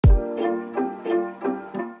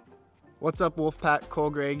What's up, Wolfpack?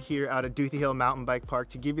 Cole Gregg here out of Duthie Hill Mountain Bike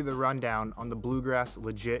Park to give you the rundown on the Bluegrass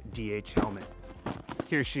Legit DH helmet.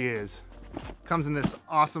 Here she is. Comes in this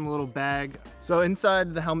awesome little bag. So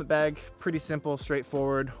inside the helmet bag, pretty simple,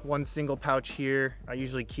 straightforward. One single pouch here. I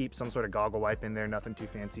usually keep some sort of goggle wipe in there, nothing too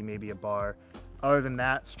fancy, maybe a bar. Other than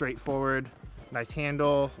that, straightforward. Nice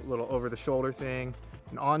handle, a little over the shoulder thing.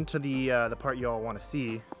 And on to the part you all want to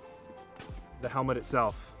see, the helmet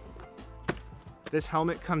itself. This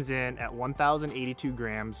helmet comes in at 1,082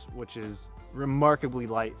 grams, which is remarkably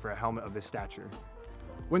light for a helmet of this stature.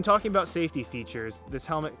 When talking about safety features, this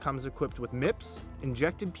helmet comes equipped with MIPS,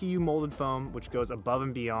 injected PU molded foam, which goes above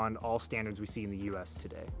and beyond all standards we see in the US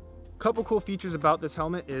today. Couple cool features about this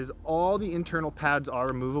helmet is all the internal pads are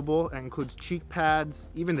removable. That includes cheek pads,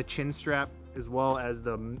 even the chin strap, as well as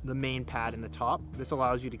the main pad in the top. This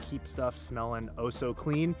allows you to keep stuff smelling oh so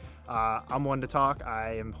clean. I'm one to talk.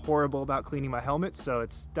 I am horrible about cleaning my helmet, so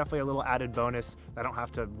it's definitely a little added bonus. I don't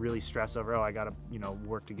have to really stress over, oh, I gotta,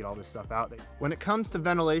 work to get all this stuff out. When it comes to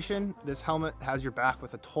ventilation, this helmet has your back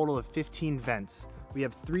with a total of 15 vents. We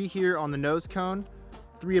have 3 here on the nose cone,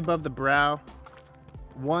 3 above the brow,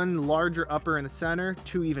 1 larger upper in the center,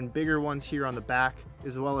 2 even bigger ones here on the back,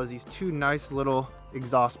 as well as these 2 nice little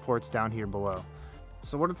exhaust ports down here below.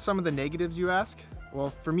 So what are some of the negatives, you ask?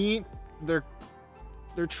 Well, for me, they're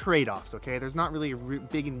trade-offs, okay? There's not really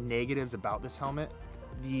big negatives about this helmet.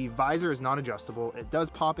 The visor is not adjustable. It does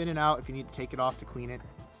pop in and out if you need to take it off to clean it.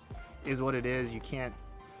 It is what it is. You can't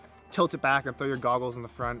tilt it back or throw your goggles in the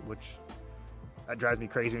front, which that drives me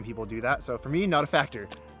crazy when people do that. So for me, not a factor.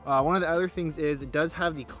 One of the other things is it does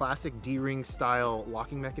have the classic D-ring style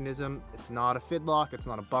locking mechanism. It's not a fid lock, it's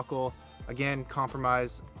not a buckle. Again,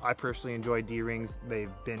 compromise. I personally enjoy D-rings.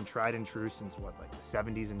 They've been tried and true since what, like the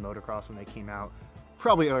 70s in motocross when they came out.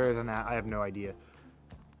 Probably earlier than that, I have no idea.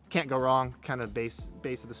 Can't go wrong, kind of base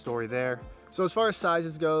of the story there. So as far as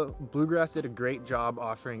sizes go, Bluegrass did a great job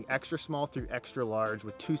offering extra small through extra large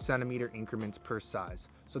with 2 centimeter increments per size.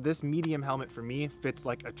 So this medium helmet for me fits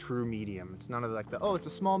like a true medium. It's none of like the, oh, it's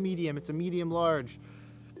a small medium, it's a medium large.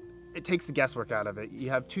 It takes the guesswork out of it. You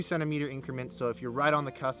have 2 centimeter increments, so if you're right on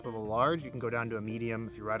the cusp of a large, you can go down to a medium.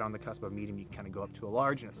 If you're right on the cusp of a medium, you can kind of go up to a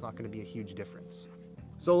large, and it's not going to be a huge difference.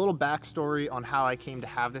 So a little backstory on how I came to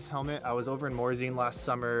have this helmet. I was over in Morzine last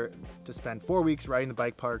summer to spend 4 weeks riding the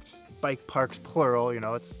bike parks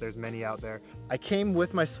plural, there's many out there. I came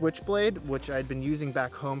with my Switchblade, which I'd been using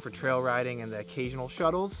back home for trail riding and the occasional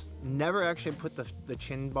shuttles. Never actually put the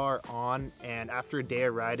chin bar on, and after a day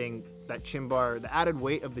of riding, that chin bar, the added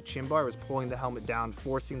weight of the chin bar was pulling the helmet down,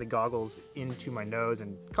 forcing the goggles into my nose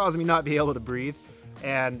and causing me not be able to breathe.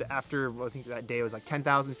 And after, I think that day was like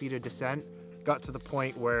 10,000 feet of descent, got to the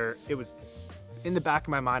point where it was in the back of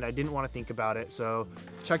my mind. I didn't want to think about it, so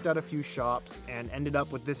checked out a few shops and ended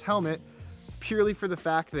up with this helmet purely for the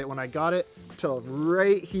fact that when I got it till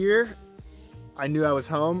right here, I knew I was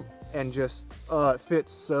home, and just, it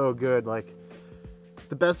fits so good. Like,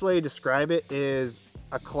 the best way to describe it is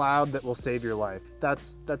a cloud that will save your life. That's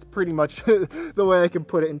pretty much the way I can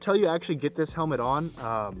put it. Until you actually get this helmet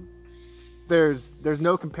on, there's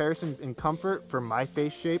no comparison in comfort for my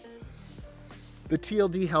face shape. The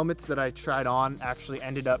TLD helmets that I tried on actually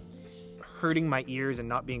ended up hurting my ears and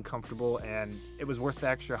not being comfortable, and it was worth the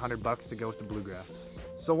extra $100 to go with the Bluegrass.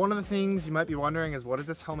 So one of the things you might be wondering is, what does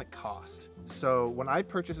this helmet cost? So when I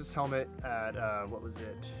purchased this helmet at, what was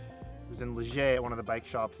it? It was in Leger at one of the bike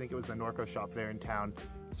shops. I think it was the Norco shop there in town.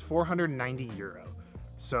 It's 490 euro.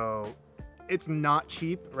 So it's not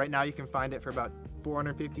cheap. Right now you can find it for about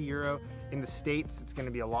 450 euro. In the States, it's going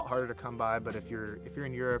to be a lot harder to come by, but if you're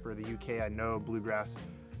in Europe or the UK, I know Bluegrass,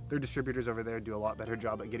 their distributors over there do a lot better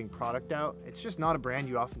job at getting product out. It's just not a brand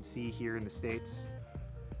you often see here in the States.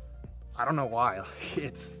 I don't know why.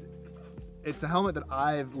 It's a helmet that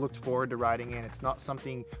I've looked forward to riding in. It's not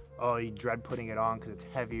something, oh, you dread putting it on because it's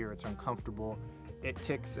heavy or it's uncomfortable. It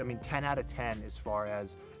ticks, 10 out of 10 as far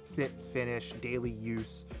as fit, finish, daily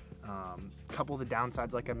use. Couple of the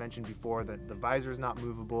downsides, like I mentioned before, the visor is not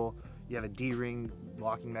movable. You have a D-ring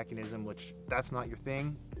locking mechanism, which that's not your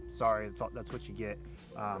thing. Sorry, that's what you get.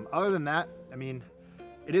 Other than that,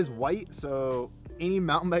 it is white, so any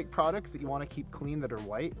mountain bike products that you want to keep clean that are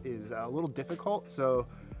white is a little difficult. So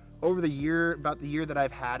over the year, about the year that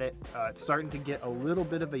I've had it, it's starting to get a little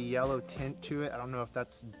bit of a yellow tint to it. I don't know if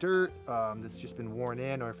that's dirt that's just been worn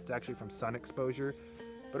in, or if it's actually from sun exposure.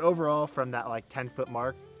 But overall, from that like 10-foot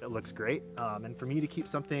mark, it looks great. And for me to keep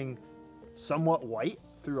something somewhat white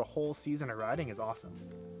through a whole season of riding is awesome.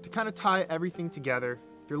 To kind of tie everything together,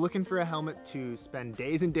 if you're looking for a helmet to spend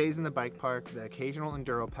days and days in the bike park, the occasional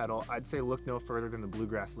enduro pedal, I'd say look no further than the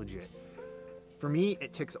Bluegrass Legit. For me,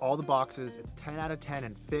 it ticks all the boxes. It's 10 out of 10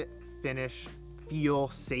 in fit, finish, feel,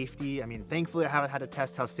 safety. I mean, thankfully I haven't had to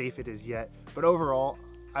test how safe it is yet, but overall,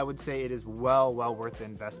 I would say it is well worth the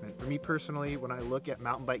investment. For me personally, when I look at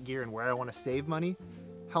mountain bike gear and where I want to save money,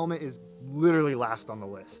 helmet is literally last on the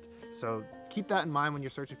list. So keep that in mind when you're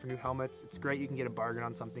searching for new helmets. It's great you can get a bargain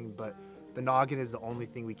on something, but the noggin is the only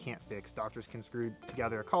thing we can't fix. Doctors can screw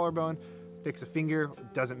together a collarbone, fix a finger,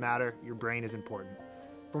 it doesn't matter, your brain is important.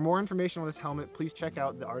 For more information on this helmet, please check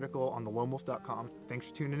out the article on theloamwolf.com. Thanks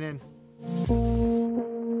for tuning in.